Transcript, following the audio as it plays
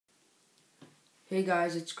Hey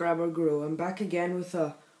guys, it's Grab or Grow. I'm back again with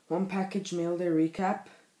a one package Mailday recap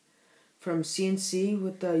from CnC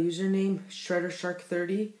with the username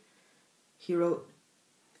ShredderShark30. He wrote,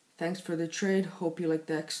 "Thanks for the trade, hope you like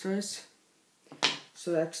the extras."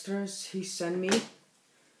 So the extras he sent me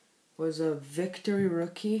was a Victory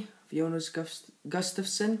rookie, Jonas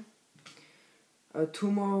Gustafsson, a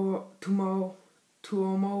Tuomo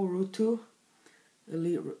Ruutu,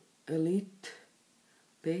 elite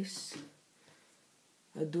base,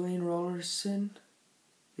 a Dwayne Rollerson,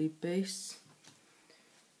 elite base,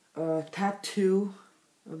 a tattoo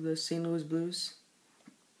of the St. Louis Blues,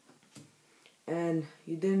 and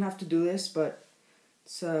you didn't have to do this, but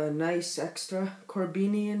it's a nice extra,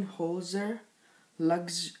 Corbinian Holzer,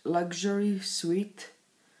 luxury suite,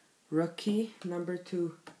 rookie, number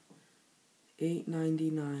 2,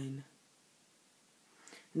 $8.99.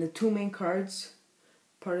 And the two main cards,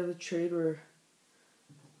 part of the trade, were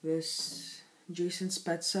this Jason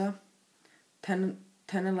Spezza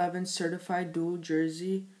 10-11 certified dual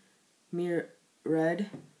jersey, mirror red,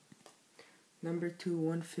 number 2,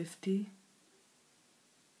 150.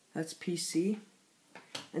 That's PC.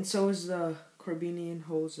 And so is the Corbinian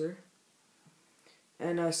Holzer.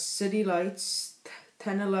 And a City Lights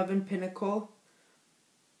 10-11 Pinnacle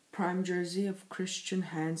prime jersey of Christian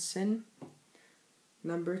Hansen,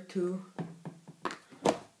 number 2.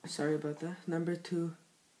 Sorry about that. Number 2,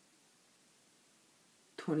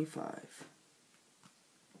 25.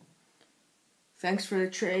 Thanks for the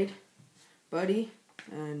trade, buddy,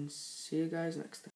 and see you guys next time.